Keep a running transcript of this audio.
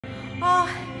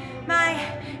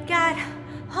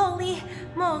Holy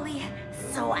moly,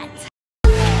 sweat.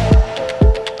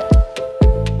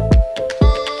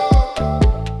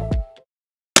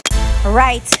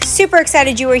 Right, super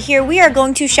excited you were here. We are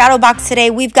going to shadow box today.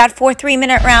 We've got 4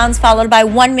 3-minute rounds followed by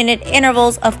 1-minute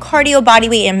intervals of cardio body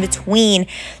weight in between.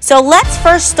 So let's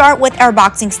first start with our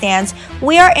boxing stance.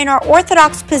 We are in our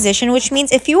orthodox position, which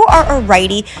means if you are a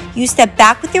righty, you step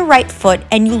back with your right foot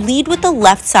and you lead with the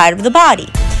left side of the body.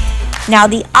 Now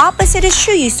the opposite is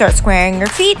true. You start squaring your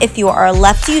feet. If you are a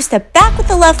lefty, you step back with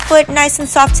the left foot, nice and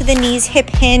soft to the knees, hip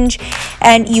hinge,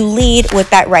 and you lead with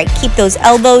that right. Keep those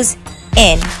elbows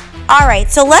in. All right,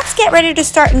 so let's get ready to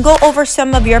start and go over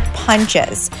some of your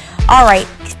punches. All right,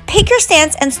 pick your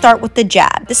stance and start with the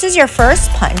jab. This is your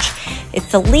first punch.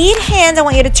 It's the lead hand. I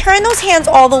want you to turn those hands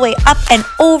all the way up and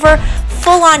over,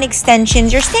 full-on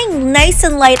extensions. You're staying nice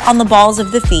and light on the balls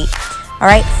of the feet. All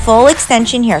right, full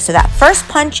extension here. So that first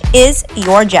punch is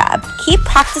your jab. Keep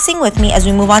practicing with me as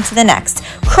we move on to the next.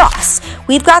 Cross.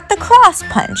 We've got the cross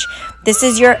punch. This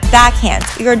is your backhand,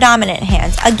 your dominant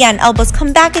hand. Again, elbows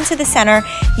come back into the center.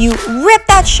 You rip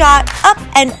that shot up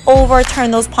and over, turn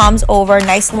those palms over.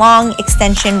 Nice long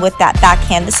extension with that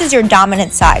backhand. This is your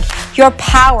dominant side, your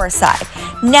power side.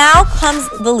 Now comes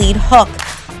the lead hook.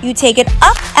 You take it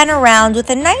up and around with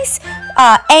a nice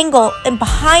angle and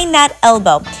behind that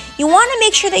elbow. You want to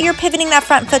make sure that you're pivoting that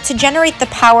front foot to generate the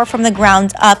power from the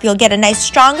ground up. You'll get a nice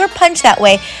stronger punch that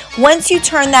way once you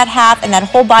turn that half and that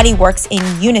whole body works in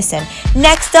unison.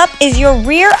 Next up is your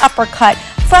rear uppercut.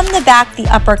 From the back,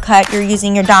 the uppercut, you're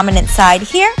using your dominant side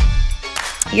here.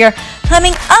 You're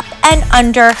coming up and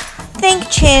under. Think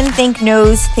chin, think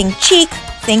nose, think cheek,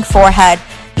 think forehead.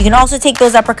 You can also take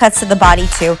those uppercuts to the body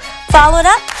too. Followed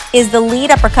up is the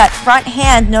lead uppercut, front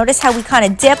hand. Notice how we kind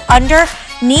of dip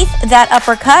underneath that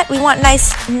uppercut. We want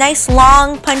nice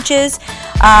long punches,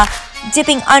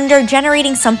 dipping under,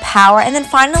 generating some power. And then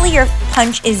finally, your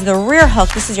punch is the rear hook.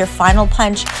 This is your final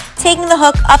punch. Taking the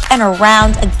hook up and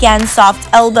around. Again,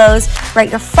 soft elbows, right?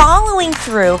 You're following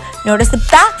through. Notice the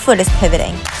back foot is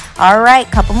pivoting. All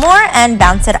right, couple more and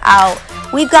bounce it out.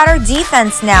 We've got our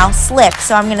defense now, slip.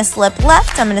 So I'm gonna slip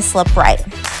left, I'm gonna slip right.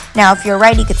 Now, if you're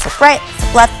right, you could slip right,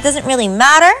 slip left. It doesn't really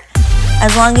matter.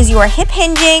 As long as you are hip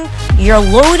hinging, you're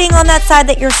loading on that side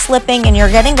that you're slipping, and you're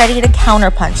getting ready to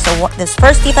counter punch. So this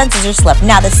first defense is your slip.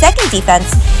 Now the second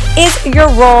defense is your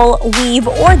roll, weave,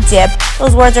 or dip.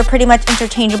 Those words are pretty much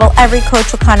interchangeable. Every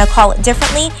coach will kind of call it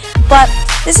differently, but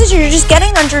this is you're just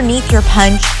getting underneath your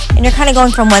punch and you're kind of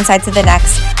going from one side to the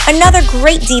next. Another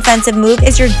great defensive move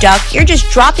is your duck. You're just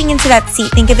dropping into that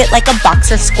seat. Think of it like a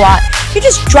boxer squat. You're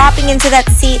just dropping into that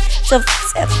seat. So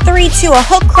if 3, 2, a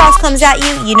hook cross comes at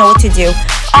you, you know what to do.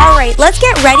 All right, let's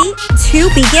get ready to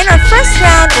begin our first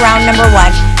round, round number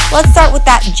 1. Let's start with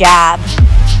that jab.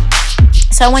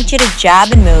 So I want you to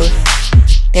jab and move.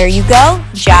 There you go,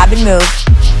 jab and move.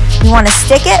 You want to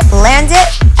stick it, land it,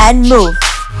 and move.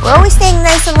 We're always staying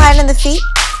nice and light on the feet.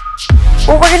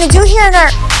 What we're going to do here in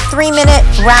our 3-minute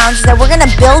rounds is that we're going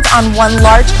to build on one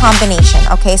large combination.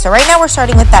 Okay, so right now we're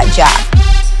starting with that jab.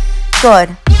 Good.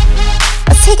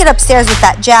 Let's take it upstairs with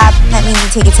that jab. That means you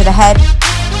take it to the head.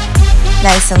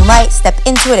 Nice and light. Step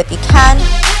into it if you can.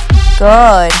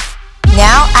 Good.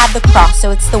 Now add the cross. So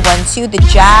it's the 1, 2, the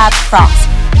jab, cross.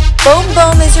 Boom,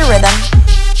 boom is your rhythm.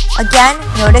 Again,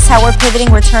 notice how we're pivoting,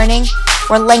 we're turning,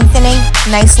 we're lengthening.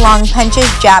 Nice long punches,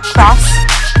 jab, cross.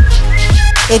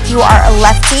 If you are a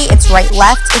lefty, it's right,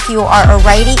 left. If you are a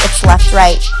righty, it's left,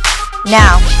 right.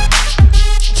 Now,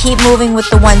 keep moving with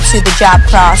the 1, 2, the jab,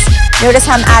 cross. Notice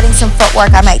how I'm adding some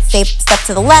footwork. I might step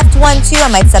to the left, 1, 2. I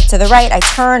might step to the right. I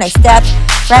turn, I step,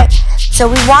 right?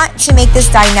 So we want to make this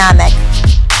dynamic.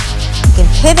 You can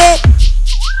pivot.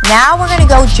 Now we're going to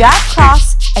go jab,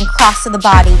 cross, and cross to the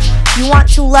body. You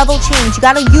want to level change. You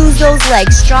got to use those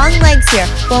legs. Strong legs here.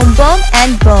 Boom, boom,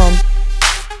 and boom.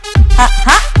 Ha,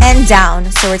 ha, and down.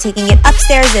 So we're taking it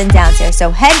upstairs and downstairs. So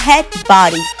head, head,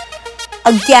 body.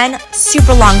 Again,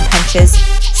 super long punches.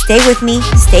 Stay with me.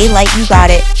 Stay light. You got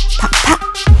it. Pop, pop,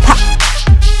 pop.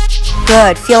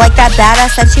 Good. Feel like that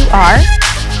badass that you are?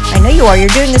 I know you are.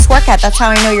 You're doing this workout. That's how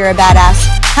I know you're a badass.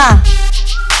 Huh.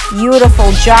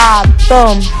 Beautiful job.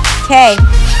 Boom. Okay.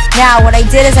 Now, what I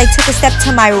did is I took a step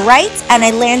to my right and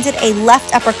I landed a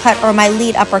left uppercut or my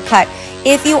lead uppercut.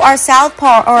 If you are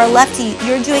southpaw or a lefty,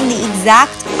 you're doing the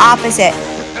exact opposite.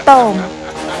 Boom.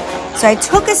 So I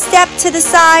took a step to the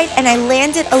side and I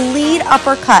landed a lead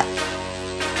uppercut.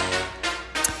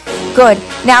 Good.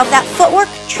 Now, if that footwork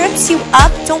trips you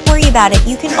up, don't worry about it.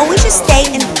 You can always just stay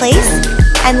in place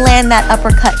and land that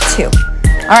uppercut too.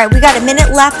 All right, we got a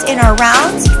minute left in our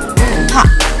round. Pop.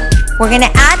 We're going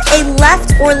to add a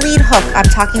left or lead hook. I'm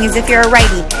talking as if you're a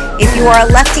righty. If you are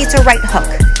a lefty, it's a right hook.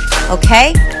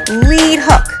 Okay? Lead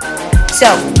hook.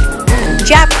 So,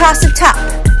 jab, cross up top,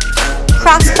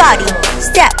 cross body,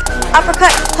 step, uppercut,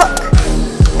 hook.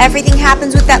 Everything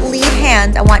happens with that lead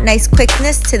hand. I want nice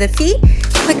quickness to the feet,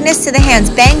 quickness to the hands.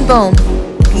 Bang, boom.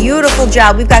 Beautiful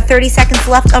job. We've got 30 seconds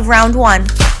left of round 1.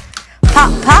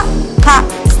 Pop, pop, pop,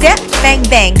 step, bang,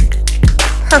 bang.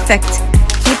 Perfect.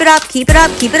 Keep it up, keep it up,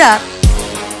 keep it up.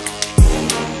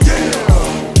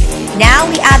 Now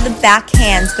we add the back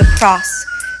hands, the cross.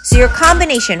 So your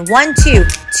combination, 1, 2,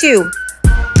 2,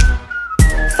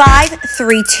 5,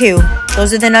 3, 2.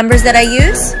 Those are the numbers that I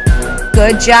use.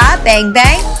 Good job. Bang,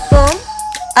 bang, boom,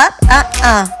 up,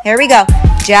 Here we go.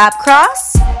 Jab,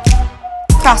 cross,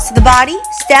 cross to the body,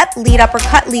 step, lead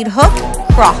uppercut, lead hook,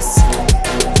 cross.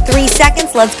 3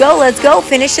 seconds. Let's go, let's go.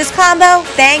 Finish this combo.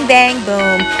 Bang, bang,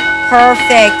 boom.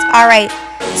 Perfect. All right.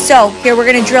 So here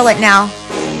we're going to drill it now.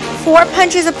 4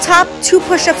 punches up top, 2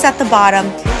 push-ups at the bottom.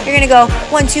 You're going to go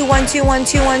 1, 2, 1, 2, 1,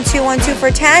 2, 1, 2, 1, 2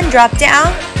 for 10. Drop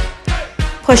down.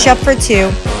 Push up for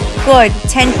 2. Good.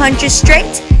 10 punches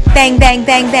straight. Bang, bang,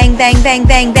 bang, bang, bang, bang,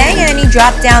 bang, bang. And then you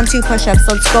drop down 2 push-ups.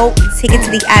 Let's go. Let's take it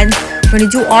to the end. We're going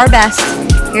to do our best.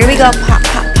 Here we go. Pop,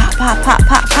 pop, pop, pop, pop,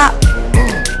 pop, pop.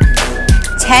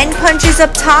 10 punches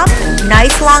up top.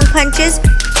 Nice long punches.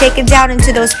 Take it down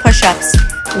into those push-ups.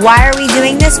 Why are we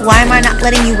doing this? Why am I not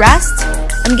letting you rest?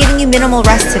 I'm giving you minimal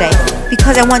rest today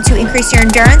because I want to increase your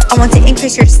endurance, I want to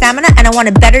increase your stamina, and I want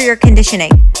to better your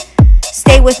conditioning.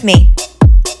 Stay with me.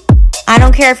 I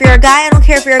don't care if you're a guy, I don't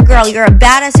care if you're a girl. You're a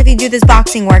badass if you do this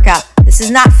boxing workout. This is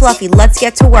not fluffy. Let's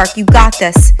get to work. You got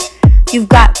this. You've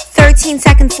got 13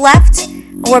 seconds left,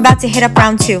 and we're about to hit up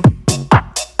round 2.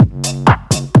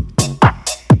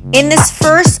 In this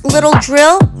first little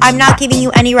drill, I'm not giving you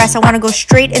any rest. I want to go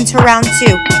straight into round 2.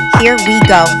 Here we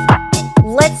go.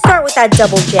 Let's start with that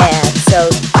double jab. So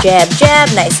jab,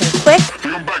 jab, nice and quick.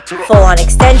 Full on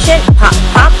extension. Pop,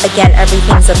 pop. Again,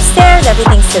 everything's upstairs.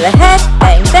 Everything's to the head.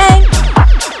 Bang, bang.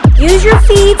 Use your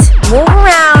feet. Move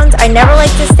around. I never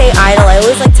like to stay idle. I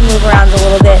always like to move around a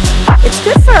little bit. It's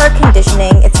good for our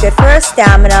conditioning. It's good for our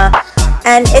stamina.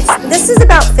 And this is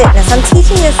about fitness. I'm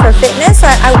teaching this for fitness.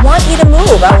 So I want you to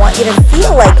move. I want you to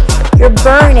feel like you're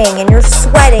burning and you're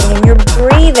sweating and you're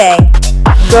breathing.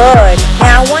 Good.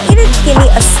 Now I want you to give me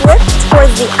a slip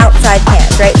towards the outside hand,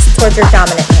 right? Towards your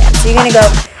dominant hand. So you're going to go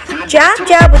jab,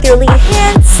 jab with your lead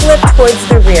hand, slip towards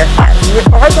the rear hand. You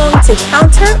are going to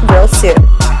counter real soon.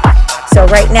 So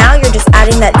right now you're just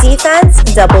adding that defense,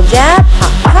 double jab,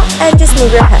 pop, pop, and just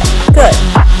move your head. Good.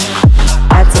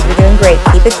 That's it. You're doing great.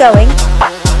 Keep it going.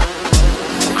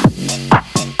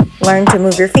 Learn to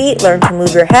move your feet. Learn to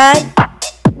move your head.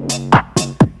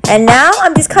 And now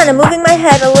I'm just kind of moving my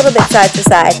head a little bit side to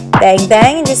side. Bang,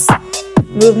 bang, and just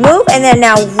move, move. And then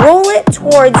now roll it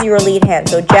towards your lead hand.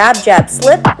 So jab, jab,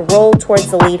 slip, roll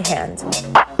towards the lead hand.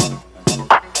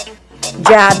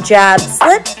 Jab, jab,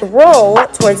 slip, roll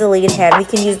towards the lead hand. We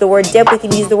can use the word dip. We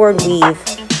can use the word weave.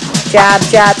 Jab,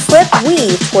 jab, slip,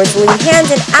 weave towards the lead hand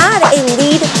and add a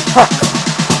lead hook.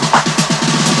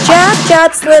 Jab,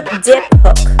 jab, slip, dip,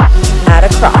 hook. Add a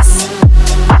cross.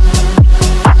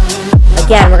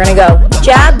 Again, we're going to go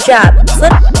jab, jab,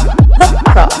 slip, hook,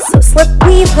 cross. So slip,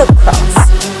 weave, hook, cross.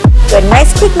 Good.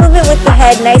 Nice quick movement with the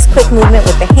head. Nice quick movement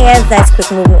with the hands. Nice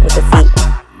quick movement with the feet.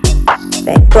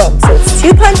 Bang, boom. So it's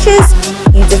 2 punches.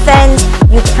 You defend.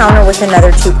 You counter with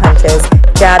another 2 punches.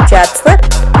 Jab, jab, slip,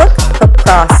 hook, hook,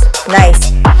 cross.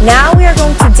 Nice. Now we are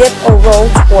going to dip or roll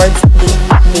towards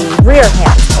the rear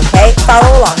hand. Okay?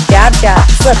 Follow along. Jab, jab,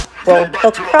 slip, roll,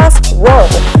 hook, cross, roll.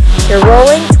 You're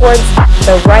rolling towards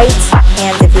the right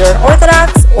hand if you're an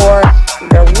orthodox or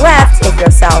your left if you're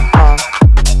southpaw.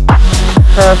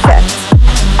 Perfect.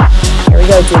 Here we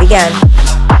go. Do it again.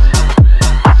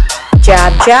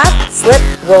 Jab, jab, slip,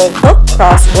 roll, hook,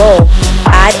 cross, roll.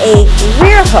 Add a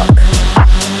rear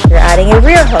hook. You're adding a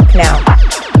rear hook now.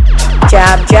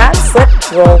 Jab, jab, slip,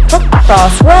 roll, hook,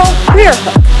 cross, roll, rear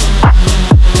hook.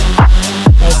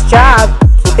 Nice job.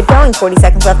 Keep it going. 40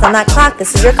 seconds left on that clock.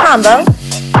 This is your combo.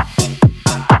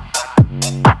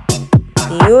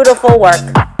 Beautiful work.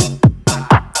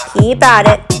 Keep at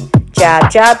it.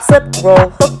 Jab, jab, slip, roll,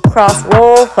 hook, cross,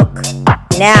 roll, hook.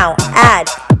 Now add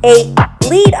a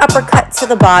lead uppercut to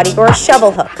the body or a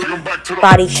shovel hook.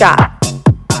 Body shot.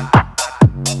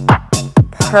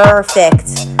 Perfect.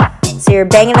 So you're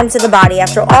banging them to the body.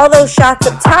 After all those shots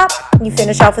up top, you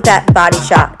finish off with that body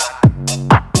shot.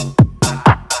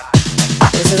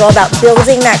 This is all about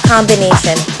building that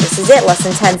combination. This is it, less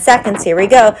than 10 seconds. Here we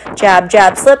go. Jab,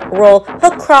 jab, slip, roll,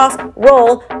 hook, cross,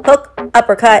 roll, hook,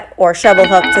 uppercut, or shovel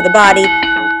hook to the body.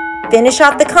 Finish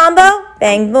off the combo.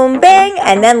 Bang, boom, bang.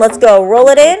 And then let's go. Roll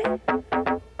it in.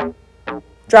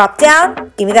 Drop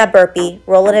down. Give me that burpee.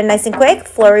 Roll it in nice and quick.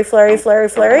 Flurry, flurry, flurry,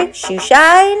 flurry. Shoe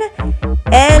shine.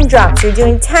 And drop. So you're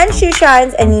doing 10 shoe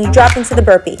shines and you drop into the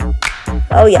burpee.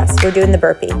 Oh yes, we're doing the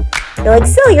burpee. You're like,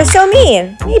 Syl, you're so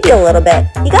mean. Maybe a little bit.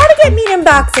 You gotta get mean in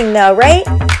boxing though, right?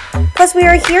 Plus we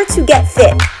are here to get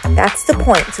fit. That's the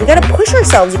point. So we gotta push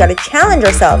ourselves. We gotta challenge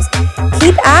ourselves.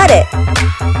 Keep at it.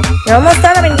 You're almost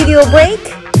done. I'm gonna give you a break.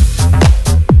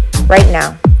 Right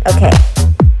now. Okay.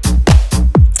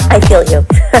 I feel you.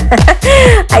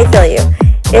 I feel you.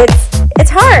 It's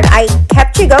hard. I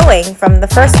kept you going from the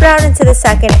first round into the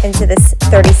second into this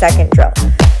 30-second drill.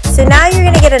 So now you're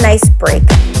going to get a nice break,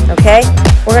 okay?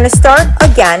 We're going to start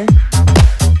again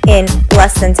in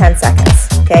less than 10 seconds,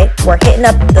 okay? We're hitting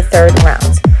up the third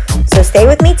round. So stay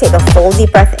with me. Take a full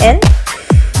deep breath in.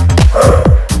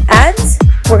 And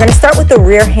we're going to start with the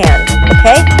rear hand,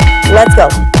 okay? Let's go.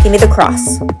 Give me the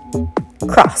cross.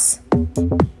 Cross.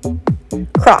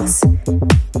 Cross.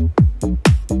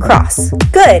 Cross.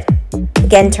 Good.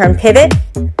 Again, turn pivot.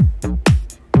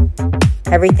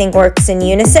 Everything works in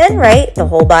unison, right? The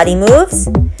whole body moves.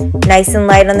 Nice and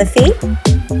light on the feet.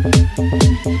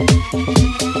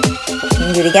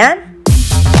 And do it again.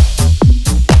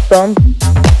 Boom.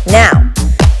 Now,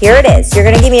 here it is. You're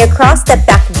going to give me a cross step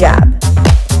back jab.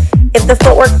 If the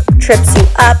footwork trips you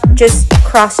up, just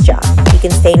cross jab. You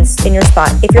can stay in your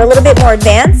spot. If you're a little bit more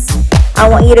advanced, I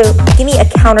want you to give me a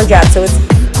counter jab. So it's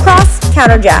cross,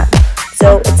 counter jab.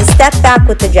 So it's a step back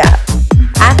with the jab.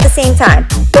 At the same time.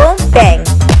 Boom, bang.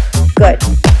 Good.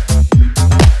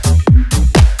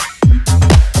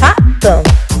 Pop, boom.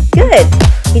 Good.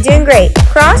 You're doing great.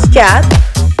 Cross, jab,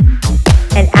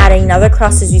 and add another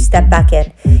cross as you step back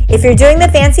in. If you're doing the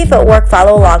fancy footwork,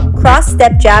 follow along. Cross,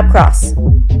 step, jab, cross.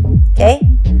 Okay?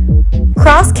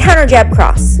 Cross, counter, jab,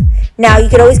 cross. Now, you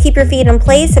could always keep your feet in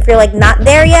place if you're like not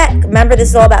there yet. Remember, this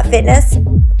is all about fitness.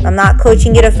 I'm not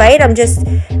coaching you to fight. I'm just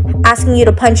asking you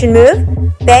to punch and move.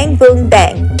 Bang, boom,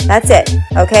 bang. That's it.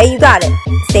 Okay, you got it.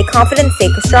 Stay confident, stay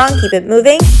strong, keep it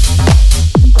moving.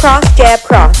 Cross, jab,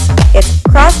 cross. It's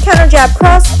cross, counter, jab,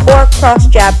 cross, or cross,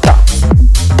 jab, cross.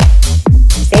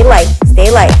 Stay light, stay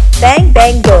light. Bang,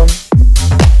 bang, boom.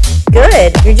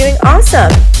 Good. You're doing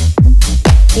awesome.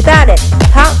 Keep at it.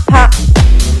 Pop, pop.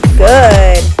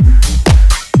 Good.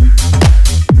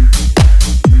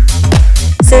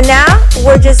 So now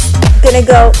we're just going to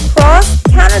go cross,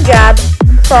 counter jab,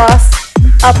 cross,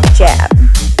 up jab.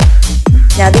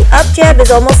 Now the up jab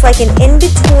is almost like an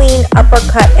in-between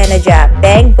uppercut and a jab.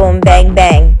 Bang, boom, bang,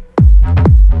 bang.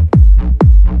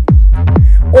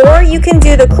 Or you can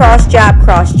do the cross jab,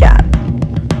 cross jab.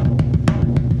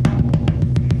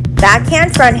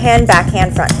 Backhand, front hand,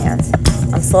 backhand, front hand.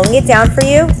 I'm slowing it down for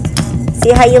you.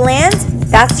 See how you land?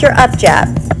 That's your up jab.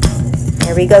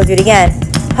 Here we go, do it again.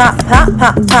 Pop, pop,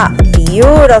 pop, pop.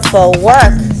 Beautiful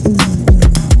work.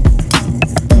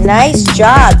 Nice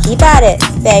job. Keep at it.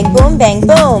 Bang, boom, bang,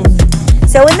 boom.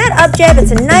 So in that up jab,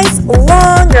 it's a nice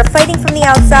long, you're fighting from the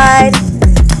outside,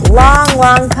 long,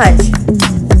 long punch.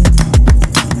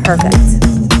 Perfect.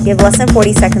 You have less than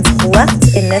 40 seconds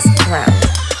left in this round.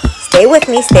 Stay with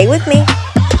me, stay with me.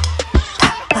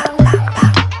 Pop, pop, pop,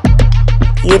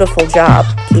 pop. Beautiful job.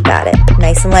 Keep at it.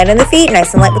 Nice and light on the feet,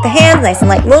 nice and light with the hands, nice and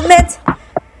light movement.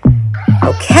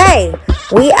 Okay,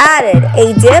 we added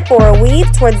a dip or a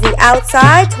weave towards the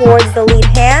outside, towards the lead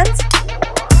hand.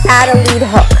 Add a lead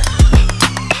hook.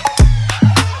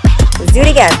 Let's do it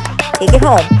again. Take it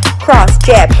home. Cross,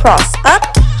 jab, cross, up.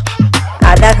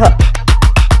 Add that hook.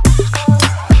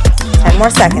 10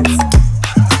 more seconds.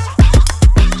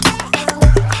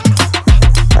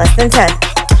 Less than 10.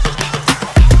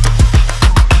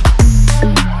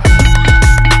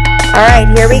 All right,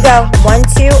 here we go. 1,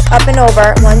 2, up and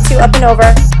over. 1, 2, up and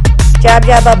over. Jab,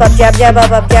 jab, up, up, jab, jab, up,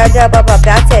 up, jab, jab, up, up.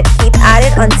 That's it. Keep at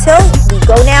it until we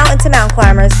go now into mountain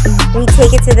climbers. We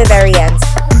take it to the very end.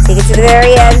 Take it to the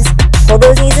very end. Pull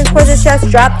those knees in towards the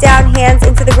chest. Drop down, hands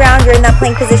into the ground. You're in that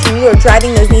plank position. You are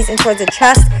driving those knees in towards the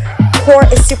chest. Core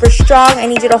is super strong. I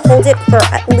need you to hold it for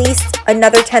at least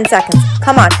another 10 seconds.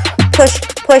 Come on. Push,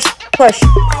 push, push.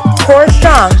 Core is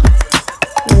strong.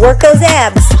 Work those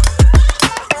abs.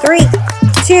 3,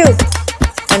 2,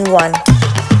 and 1.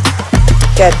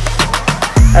 Good.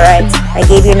 All right. I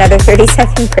gave you another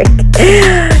 30-second break.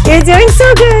 You're doing so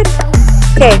good.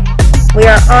 Okay. We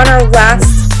are on our last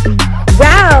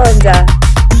round.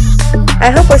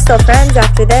 I hope we're still friends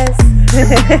after this.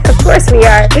 Of course we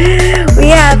are.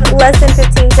 We have less than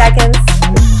 15 seconds.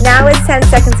 Now it's 10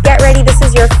 seconds. Get ready. This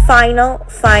is your final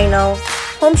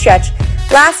home stretch.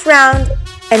 Last round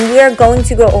and we are going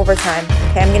to go overtime.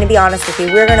 Okay, I'm going to be honest with you.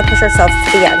 We're going to push ourselves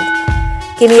to the end.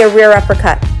 Give me a rear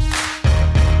uppercut.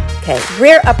 Okay,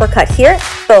 rear uppercut here.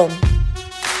 Boom.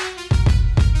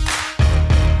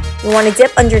 You want to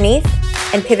dip underneath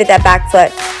and pivot that back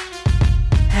foot.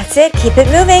 That's it. Keep it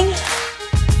moving.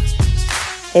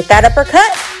 Hit that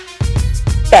uppercut.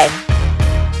 Bang.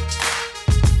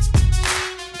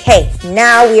 Okay,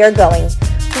 now we are going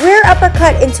rear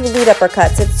uppercut into lead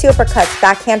uppercuts. It's 2 uppercuts,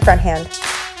 backhand, front hand.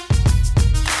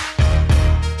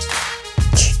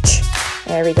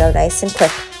 There we go, nice and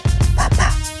quick. Pop,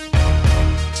 pop.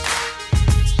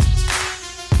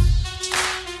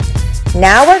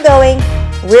 Now we're going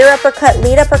rear uppercut,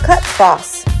 lead uppercut,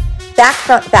 cross. Back,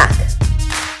 front, back.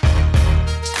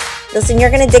 Listen, you're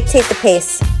going to dictate the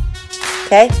pace.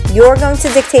 Okay? You're going to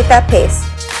dictate that pace.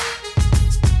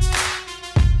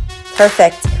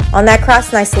 Perfect. On that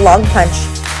cross, nice long punch.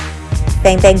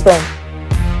 Bang, bang, boom.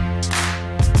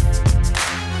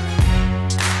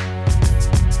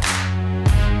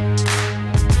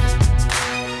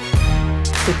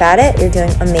 Keep at it. You're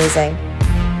doing amazing.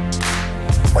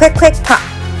 Quick, quick pop.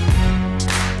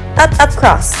 Up, up,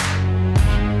 cross.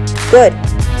 Good.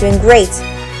 Doing great.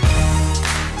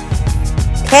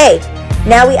 Okay.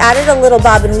 Now we added a little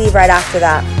bob and weave right after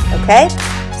that. Okay?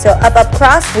 So up, up,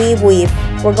 cross, weave, weave.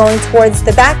 We're going towards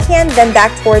the backhand, then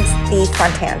back towards the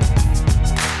front hand.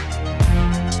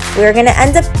 We're going to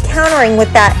end up countering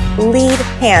with that lead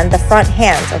hand, the front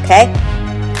hand, okay?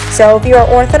 So if you're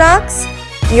orthodox,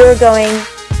 you're going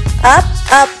up,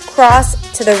 up, cross,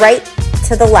 to the right,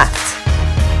 to the left.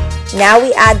 Now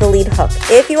we add the lead hook.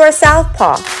 If you are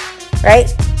southpaw,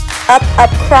 right? Up,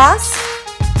 up, cross,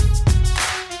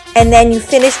 and then you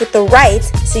finish with the right,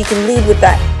 so you can lead with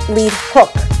that lead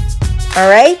hook, all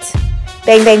right?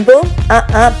 Bang, bang, boom,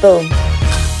 boom.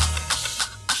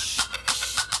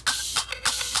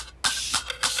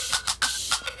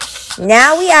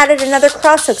 Now we added another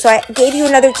cross hook, so I gave you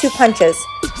another 2 punches.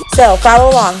 So follow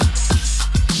along.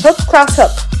 Hook, cross,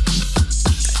 hook.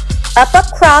 Up,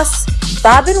 up, cross,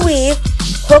 bob and weave,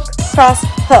 hook, cross,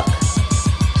 hook.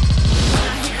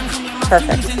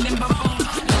 Perfect.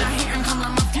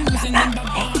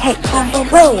 Hey, boom, boom,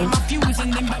 boom.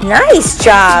 Nice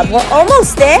job. We're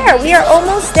almost there. We are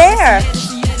almost there.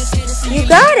 You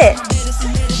got it.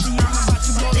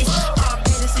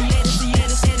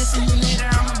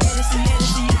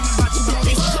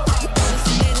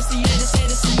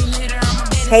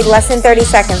 Okay, less than 30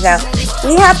 seconds now.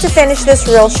 We have to finish this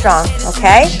real strong,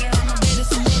 okay?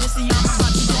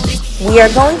 We are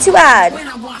going to add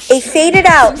a faded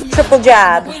out triple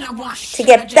jab to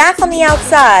get back on the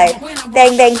outside.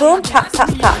 Bang, bang, boom, pop,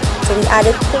 pop, pop. So we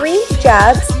added 3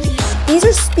 jabs. These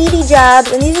are speedy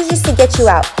jabs, and these are just to get you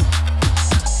out.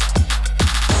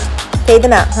 Fade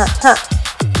them out,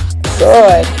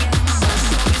 Good.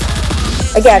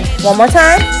 Again, one more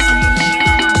time.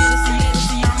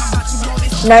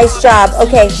 Nice job.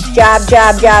 Okay, jab,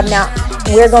 jab, jab. Now,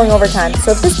 we're going overtime.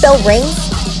 So if this bell rings,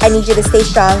 I need you to stay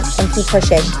strong and keep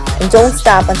pushing. And don't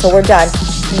stop until we're done.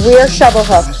 Rear shovel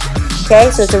hook. Okay,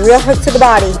 so it's a real hook to the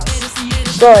body.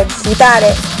 Good. Keep at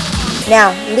it.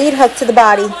 Now, lead hook to the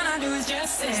body.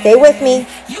 Stay with me.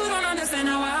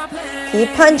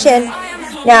 Keep punching.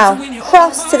 Now,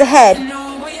 cross to the head.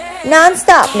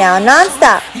 Non-stop now.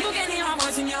 Non-stop.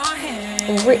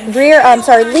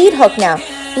 Lead hook now.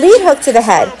 Lead hook to the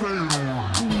head.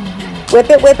 Whip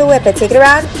it, whip it, whip it. Take it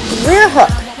around. Rear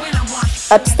hook.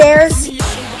 Upstairs.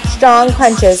 Strong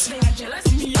punches.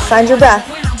 Find your breath.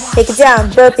 Take it down.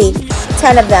 Burpee.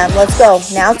 10 of them. Let's go.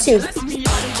 Now 2.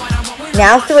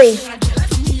 Now 3.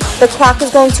 The clock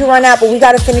is going to run out, but we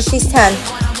got to finish these 10.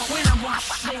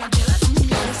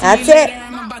 That's it.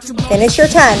 Finish your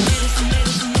 10.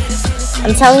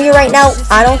 I'm telling you right now,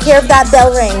 I don't care if that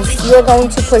bell rings. You're going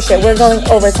to push it. We're going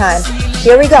overtime.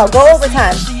 Here we go. Go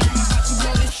overtime.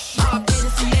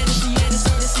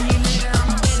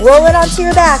 Roll it onto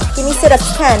your back. Give me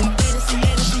sit-ups 10.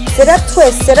 Sit up,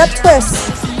 twist. Sit up, twist.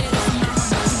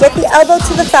 Get the elbow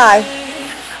to the thigh.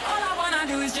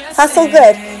 Hustle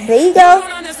good. There you go.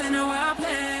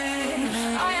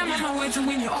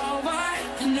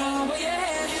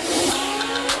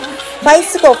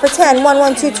 Bicycle for 10. 1,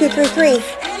 1, 2, 2, 3, 3.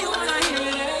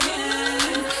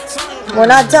 We're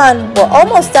not done. We're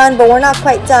almost done, but we're not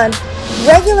quite done.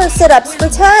 Regular sit-ups for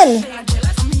 10.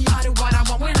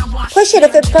 Push it.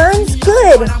 If it burns,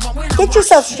 good. Get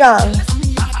yourself strong.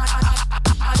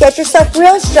 Get yourself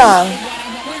real strong.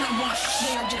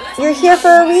 You're here for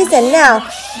a reason. Now,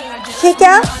 kick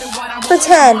out for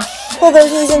 10. Pull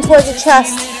those knees in towards the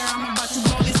chest.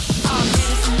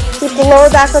 Keep the lower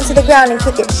back onto the ground and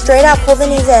kick it straight out. Pull the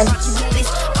knees in.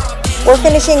 We're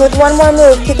finishing with one more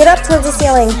move. Kick it up towards the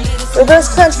ceiling.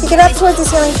 Reverse crunch. Kick it up towards the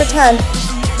ceiling for 10.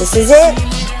 This is it.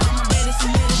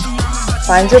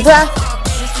 Find your breath.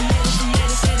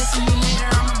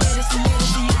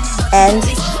 And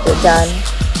you're done.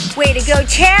 Way to go,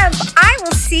 champ! I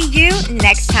will see you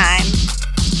next time.